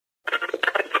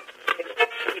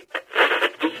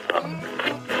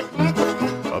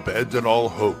Abandon all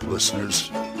hope,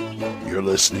 listeners. You're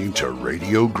listening to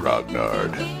Radio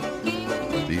Grognard,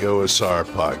 the OSR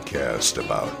podcast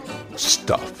about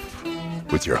stuff,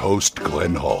 with your host,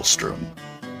 Glenn Hallstrom.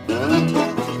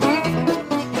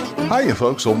 Hiya,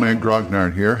 folks. Old Man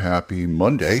Grognard here. Happy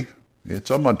Monday.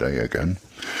 It's a Monday again.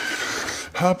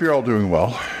 Hope you're all doing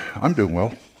well. I'm doing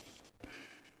well.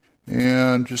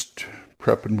 And just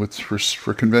prepping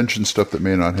for convention stuff that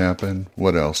may not happen.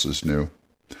 What else is new?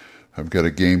 I've got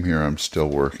a game here I'm still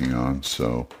working on,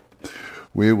 so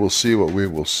we will see what we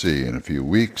will see in a few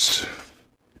weeks.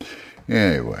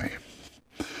 Anyway,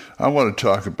 I want to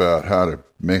talk about how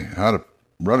to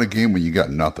run a game when you got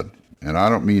nothing. And I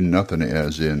don't mean nothing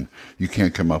as in you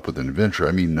can't come up with an adventure.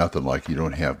 I mean nothing like you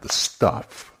don't have the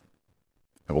stuff.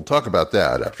 And we'll talk about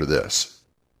that after this.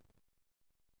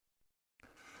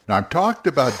 Now, I've talked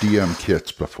about DM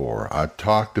kits before. I've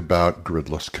talked about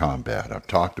gridless combat. I've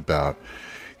talked about,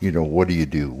 what do you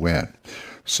do when?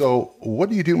 So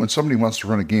what do you do when somebody wants to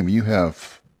run a game and you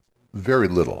have very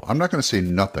little? I'm not going to say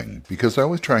nothing because I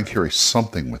always try and carry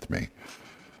something with me.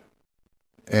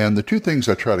 And the two things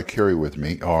I try to carry with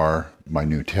me are my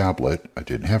new tablet. I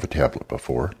didn't have a tablet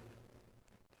before.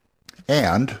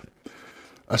 And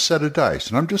a set of dice.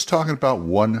 And I'm just talking about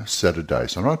one set of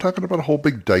dice. I'm not talking about a whole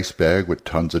big dice bag with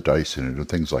tons of dice in it and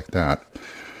things like that.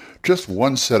 Just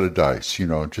one set of dice,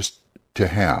 just to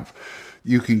have.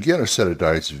 You can get a set of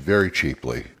dice very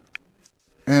cheaply.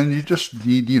 And you just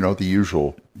need, the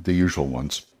usual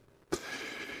ones.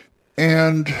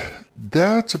 And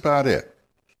that's about it.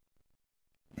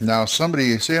 Now,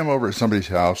 say I'm over at somebody's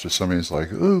house or somebody's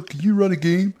like, oh, can you run a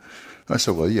game? I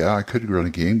said, well, yeah, I could run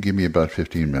a game. Give me about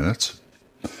 15 minutes.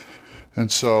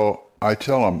 And so I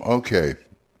tell them, okay,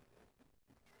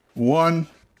 one,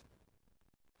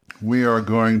 we are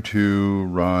going to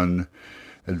run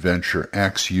Adventure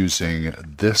X using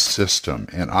this system.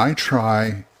 And I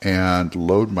try and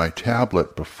load my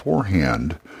tablet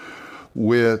beforehand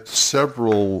with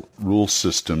several rule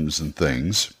systems and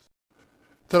things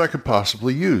that I could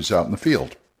possibly use out in the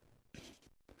field.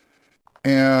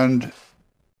 And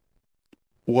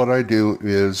what I do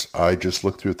is I just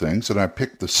look through things and I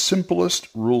pick the simplest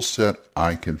rule set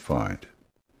I can find.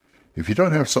 If you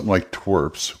don't have something like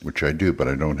Twerps, which I do, but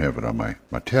I don't have it on my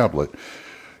tablet,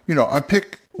 I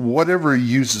pick whatever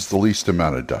uses the least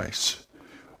amount of dice,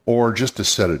 or just a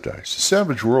set of dice.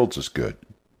 Savage Worlds is good,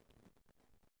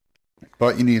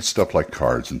 but you need stuff like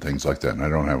cards and things like that, and I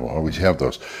don't always have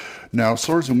those. Now,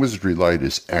 Swords and Wizardry Light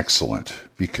is excellent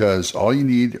because all you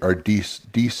need are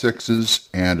D6s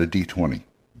and a D20.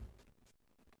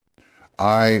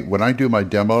 When I do my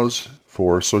demos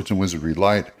for Swords and Wizardry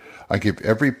Light, I give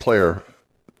every player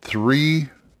 3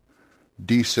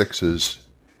 D6s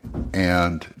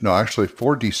actually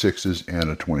 4 D6s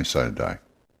and a 20-sided die.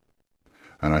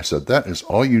 And I said, that is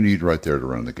all you need right there to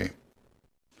run the game.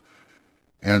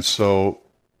 And so,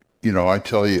 I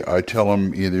tell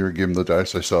them either give them the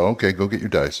dice. I say, okay, go get your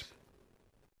dice.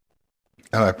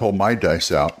 And I pull my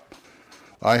dice out.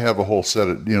 I have a whole set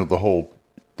of, the whole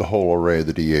array,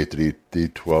 the D8, the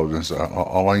D12. And so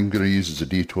all I'm going to use is a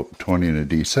D20 and a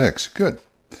D6. Good.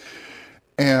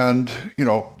 And,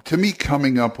 to me,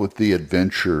 coming up with the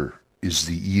adventure is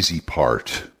the easy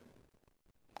part.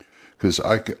 Because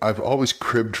I've always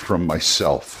cribbed from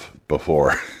myself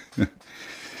before.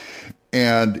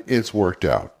 And it's worked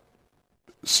out.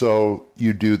 So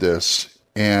you do this,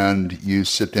 and you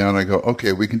sit down and I go,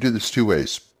 okay, we can do this 2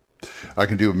 ways. I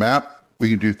can do a map. We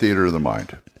can do Theater of the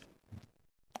Mind.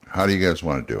 How do you guys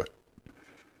want to do it?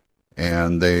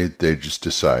 And they just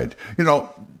decide.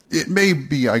 It may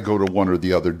be I go to one or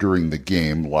the other during the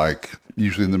game, like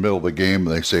usually in the middle of the game,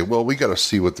 and they say, well, we got to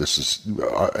see what this is.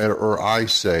 Or I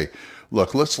say,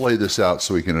 look, let's lay this out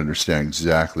so we can understand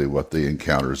exactly what the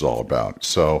encounter is all about.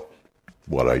 So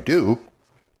what I do,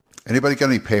 anybody got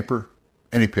any paper?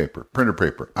 Any paper, printer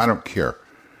paper, I don't care.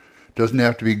 Doesn't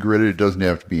have to be gridded, it doesn't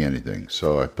have to be anything.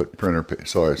 So I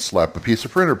slap a piece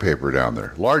of printer paper down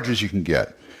there, large as you can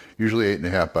get. Usually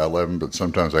 8.5 by 11, but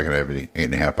sometimes I can have it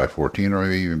 8.5 by 14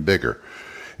 or even bigger.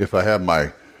 If I have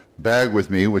my bag with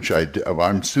me, which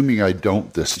I'm assuming I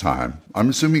don't this time. I'm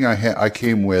assuming I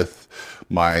came with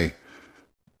my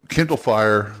Kindle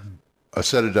Fire, a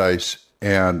set of dice,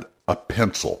 and a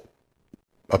pencil.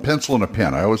 A pencil and a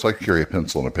pen. I always like to carry a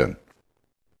pencil and a pen.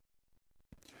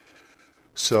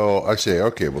 So I say,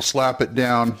 okay, we'll slap it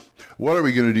down. What are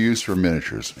we going to use for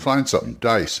miniatures? Find something.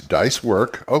 Dice. Dice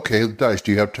work. Okay, dice.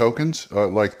 Do you have tokens?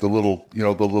 Like the little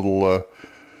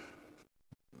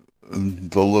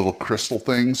crystal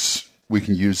things? We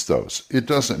can use those. It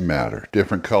doesn't matter.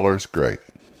 Different colors, great.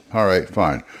 All right,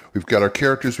 fine. We've got our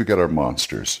characters, we've got our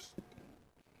monsters.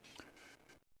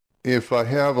 if I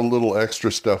have a little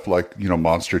extra stuff like,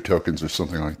 monster tokens or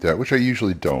something like that, which I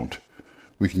usually don't,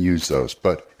 we can use those.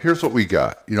 But here's what we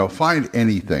got. Find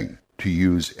anything to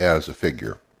use as a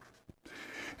figure.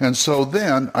 And so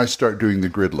then I start doing the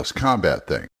gridless combat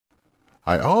thing.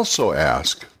 I also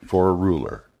ask for a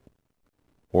ruler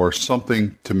or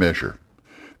something to measure,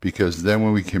 because then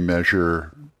when we can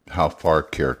measure how far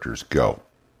characters go.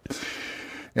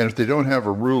 And if they don't have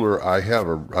a ruler,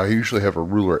 I usually have a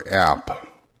ruler app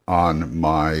on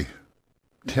my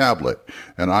tablet,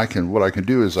 and what I can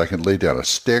do is I can lay down a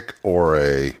stick or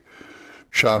a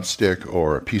chopstick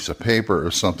or a piece of paper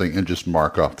or something and just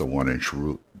mark off the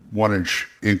 1-inch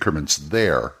increments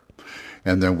there,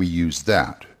 and then we use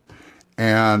that.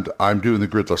 And I'm doing the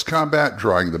gridless combat,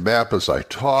 drawing the map as I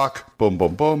talk. Boom,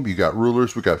 boom, boom. You got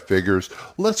rulers, we got figures.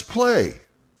 Let's play.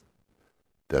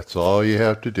 That's all you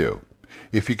have to do.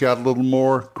 If you got a little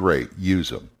more, great, use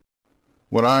them.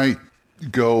 When I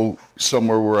go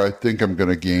somewhere where I think I'm going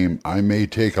to game, I may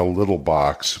take a little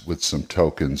box with some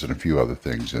tokens and a few other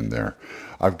things in there.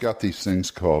 I've got these things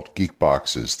called geek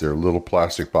boxes. They're little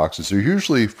plastic boxes. They're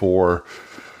usually for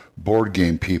board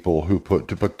game people who put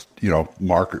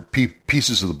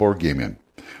pieces of the board game in.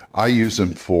 I use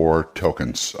them for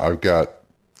tokens. I've got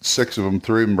 6 of them.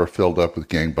 3 of them are filled up with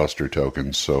gangbuster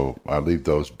tokens, so I leave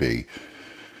those be.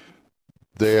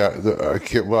 I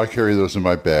carry those in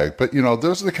my bag. But,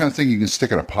 those are the kind of thing you can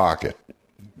stick in a pocket,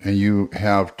 and you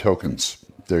have tokens.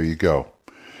 There you go.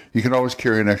 You can always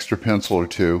carry an extra pencil or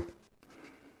 2.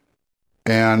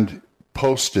 And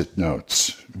Post-it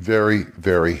notes. Very,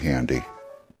 very handy.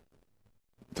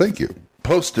 Thank you.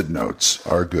 Post-it notes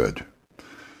are good.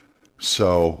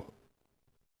 Because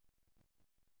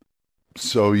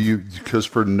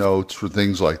for notes, for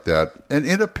things like that, and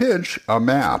in a pinch, a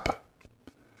map,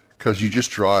 because you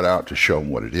just draw it out to show them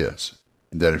what it is.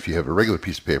 And then if you have a regular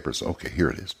piece of paper, it's okay, here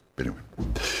it is. But anyway,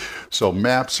 so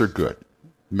maps are good.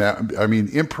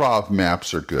 Improv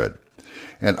maps are good.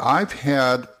 And I've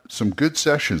had some good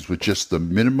sessions with just the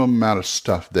minimum amount of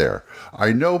stuff there.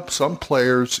 I know some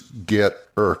players get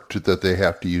irked that they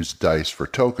have to use dice for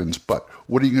tokens, but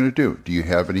what are you going to do? Do you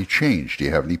have any change? Do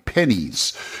you have any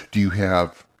pennies? Do you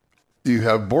have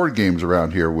board games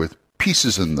around here with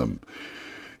pieces in them?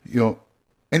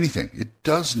 Anything. It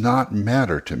does not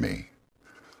matter to me.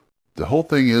 The whole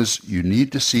thing is you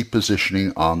need to see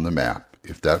positioning on the map.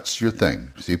 If that's your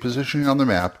thing, see positioning on the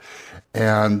map.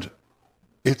 And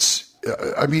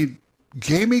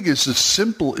gaming is as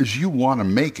simple as you want to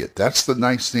make it. That's the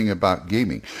nice thing about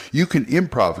gaming. You can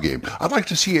improv a game. I'd like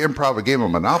to see you improv a game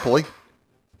of Monopoly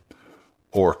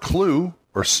or Clue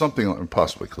or something,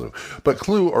 possibly Clue, but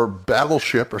Clue or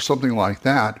Battleship or something like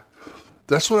that.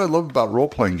 That's what I love about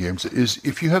role-playing games is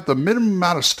if you have the minimum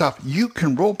amount of stuff, you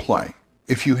can role-play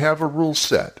if you have a rule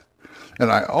set. And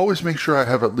I always make sure I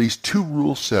have at least 2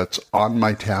 rule sets on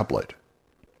my tablet.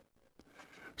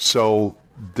 So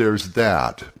there's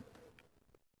that.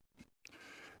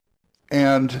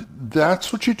 And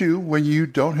that's what you do when you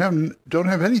don't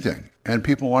have anything and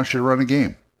people want you to run a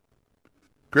game.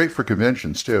 Great for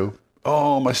conventions too.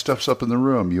 Oh, my stuff's up in the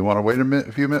room. You want to wait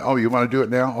a few minutes? Oh, you want to do it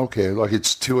now? Okay, like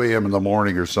it's 2 a.m. in the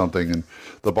morning or something and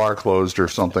the bar closed or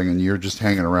something and you're just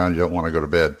hanging around. You don't want to go to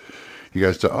bed. You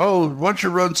guys why don't you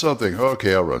run something?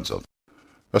 Okay, I'll run something.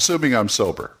 Assuming I'm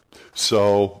sober.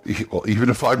 So, well, even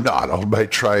if I'm not, I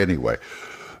might try anyway.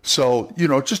 So,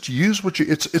 just use what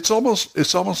it's almost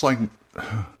like,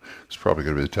 it's probably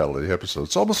going to be the title of the episode.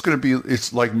 It's almost going to be,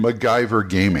 it's like MacGyver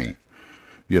gaming.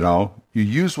 You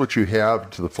use what you have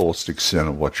to the fullest extent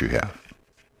of what you have.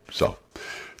 So,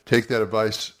 take that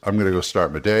advice. I'm going to go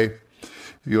start my day.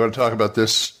 If you want to talk about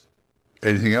this,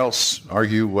 anything else,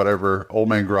 argue, whatever,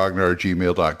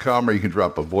 oldmangrognard@gmail.com, or you can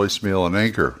drop a voicemail on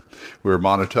Anchor. We're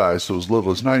monetized, so as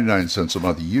little as 99 cents a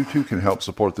month. You too can help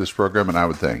support this program, and I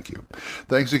would thank you.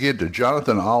 Thanks again to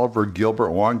Jonathan, Oliver,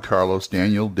 Gilbert, Juan Carlos,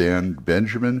 Daniel, Dan,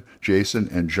 Benjamin, Jason,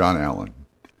 and John Allen.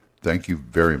 Thank you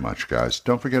very much, guys.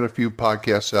 Don't forget a few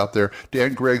podcasts out there.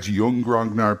 Dan Gregg's Young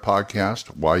Grognard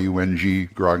Podcast, YUNG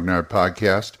Grognard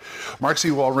Podcast. Mark C.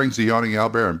 Walring's The Yawning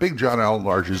Owlbear, and Big John Allen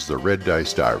Large's The Red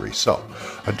Dice Diary. So,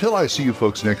 until I see you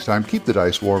folks next time, keep the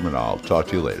dice warm, and I'll talk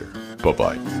to you later.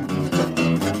 Bye-bye.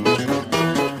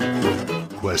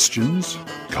 Questions?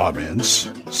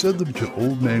 Comments? Send them to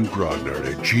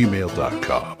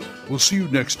oldmangrognard@gmail.com. We'll see you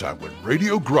next time when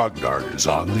Radio Grognard is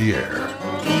on the air.